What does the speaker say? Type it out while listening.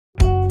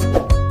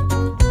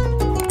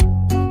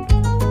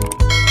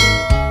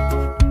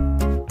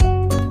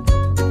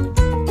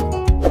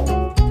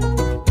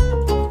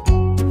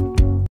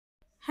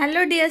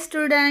dear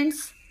students.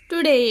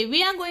 Today we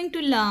are going to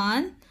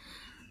learn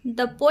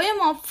the poem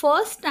of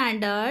first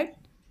standard,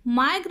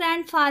 My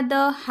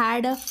Grandfather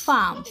Had a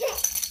Farm.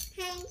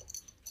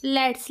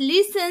 Let's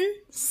listen,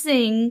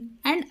 sing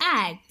and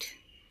act.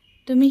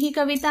 तुम्ही ही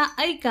कविता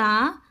ऐका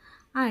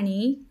आणि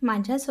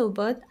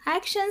माझ्यासोबत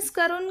actions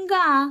करून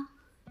गा.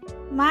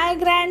 My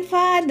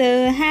grandfather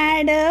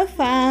had a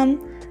farm,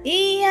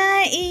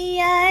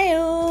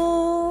 E-I-E-I-O.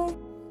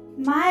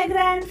 My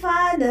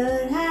grandfather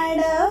had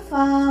a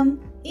farm,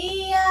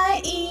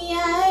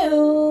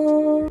 E-I-E-I-O.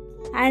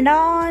 And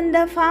on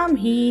the farm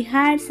he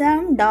had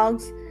some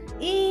dogs,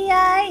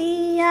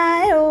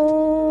 E-I-E-I-O.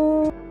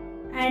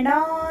 And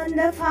on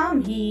the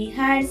farm he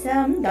had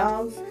some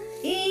dogs,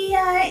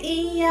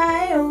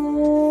 E-I-E-I-O.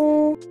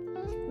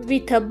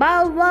 With a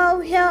bow wow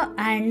here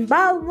and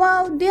bow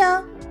wow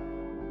there.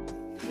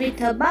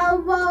 With a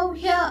bow wow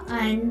here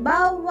and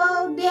bow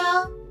wow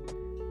there.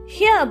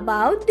 Here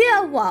bow,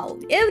 there wow,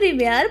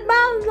 everywhere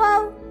bow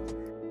wow.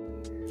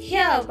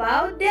 Here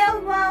bow, there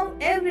wow,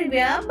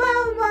 everywhere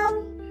bow wow.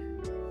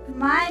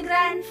 My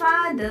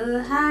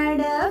grandfather had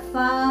a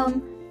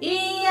farm,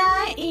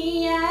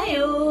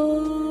 E-I-E-I-O.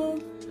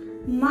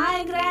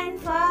 My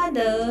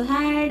grandfather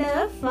had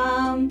a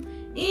farm,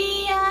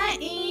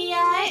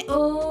 E-I-E-I-O.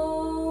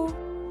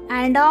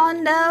 And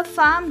on the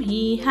farm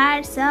he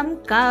had some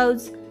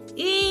cows,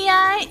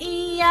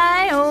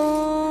 E-I-E-I-O.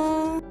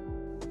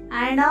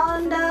 And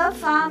on the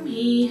farm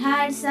he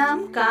had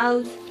some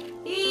cows,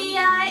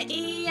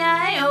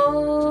 E-I-E-I-O.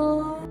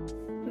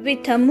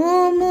 With a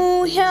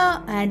moo-moo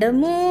here and a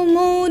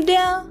moo-moo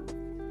there.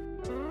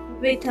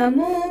 With a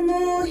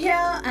moo-moo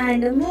here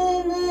and a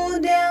moo-moo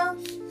there.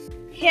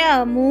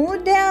 Here moo,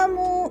 there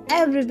moo,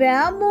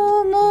 everywhere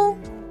moo-moo.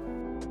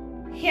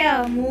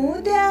 Here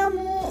moo, there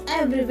moo,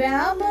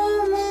 everywhere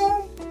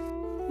moo-moo.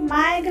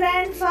 My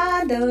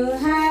grandfather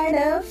had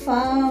a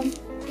farm,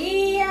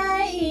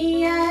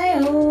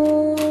 E-I-E-I-O.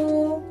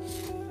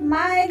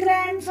 My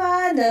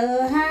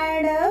grandfather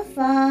had a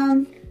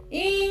farm,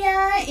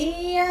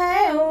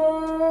 E-I-E-I-O.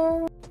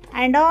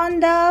 And on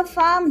the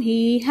farm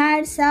he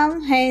had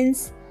some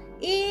hens,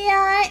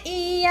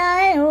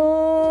 E-I-E-I-O.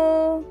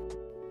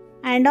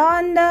 And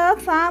on the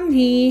farm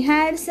he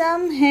had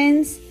some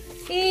hens,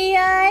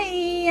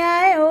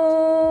 E-I-E-I-O.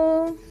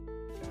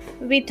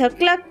 With a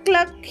cluck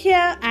cluck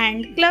here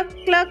and cluck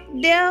cluck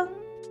there.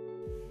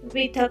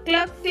 With a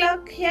cluck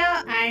cluck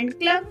here and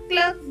cluck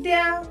cluck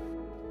there.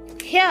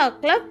 Here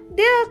cluck,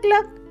 there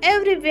cluck,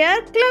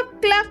 everywhere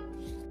cluck cluck.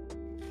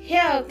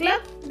 Here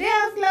cluck,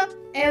 there cluck,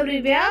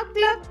 everywhere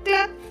cluck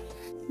cluck.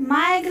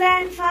 My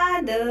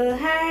grandfather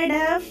had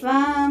a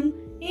farm,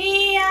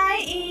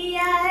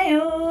 E-I-E-I-O.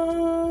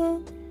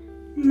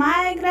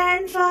 My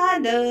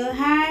grandfather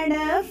had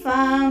a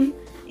farm,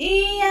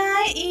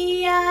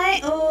 E-I-E-I-O.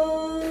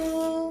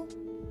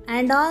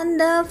 And on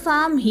the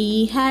farm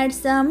he had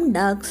some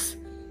ducks,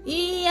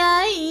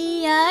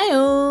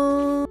 E-I-E-I-O.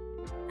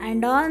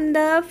 And on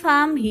the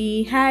farm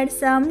he had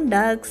some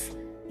ducks,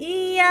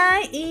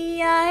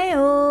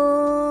 E-I-E-I-O.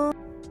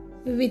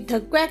 With a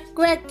quack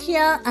quack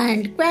here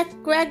and quack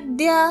quack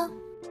there.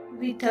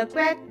 With a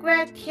quack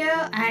quack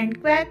here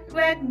and quack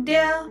quack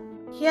there.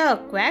 Here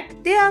quack,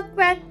 there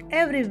quack,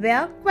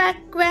 everywhere quack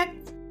quack.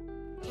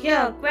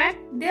 Here quack,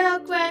 there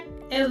quack,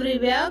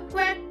 everywhere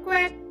quack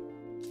quack.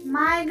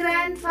 My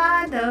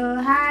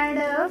grandfather had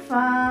a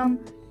farm,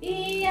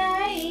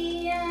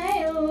 E-I-E-I-O.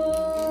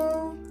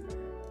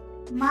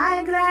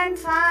 My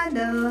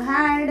grandfather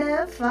had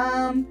a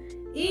farm,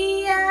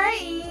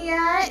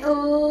 E-I-E-I-O.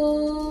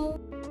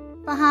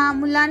 पहा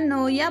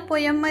मुलांनो, या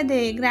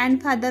पोयममध्ये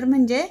grandfather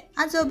म्हणजे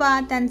आजोबा,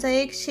 त्यांचं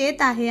एक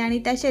शेत आहे आणि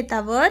त्या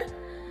शेतावर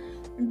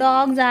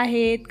डॉग्स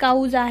आहेत,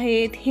 काऊज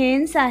आहेत,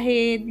 हेन्स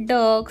आहेत,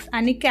 डक्स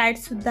आणि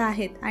कॅट्ससुद्धा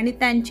आहेत आणि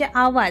त्यांचे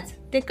आवाज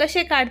ते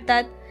कसे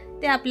काढतात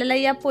ते आपल्याला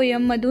या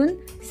पोयममधून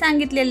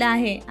सांगितलेलं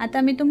आहे.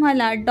 आता मी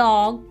तुम्हाला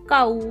डॉग,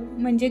 काऊ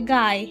म्हणजे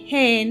गाय,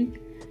 हेन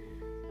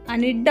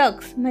आणि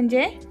डक्स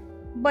म्हणजे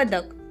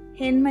बदक,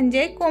 हेन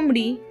म्हणजे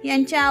कोंबडी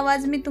यांचे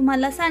आवाज मी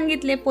तुम्हाला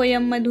सांगितले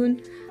पोयममधून.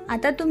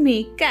 आता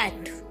तुम्ही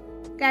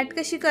कॅट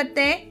कशी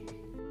करते?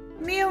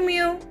 Mu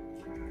mu.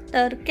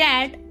 तर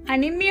कॅट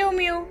आणि म्यू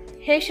म्यू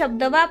हे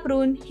शब्द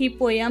वापरून ही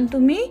पोयम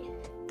तुम्ही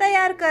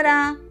तयार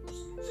करा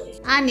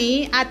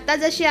आणि आत्ता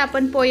जशी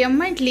आपण पोयम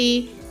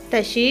म्हटली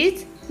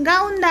तशीच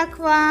गाऊन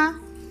दाखवा.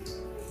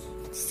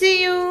 सी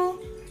यू.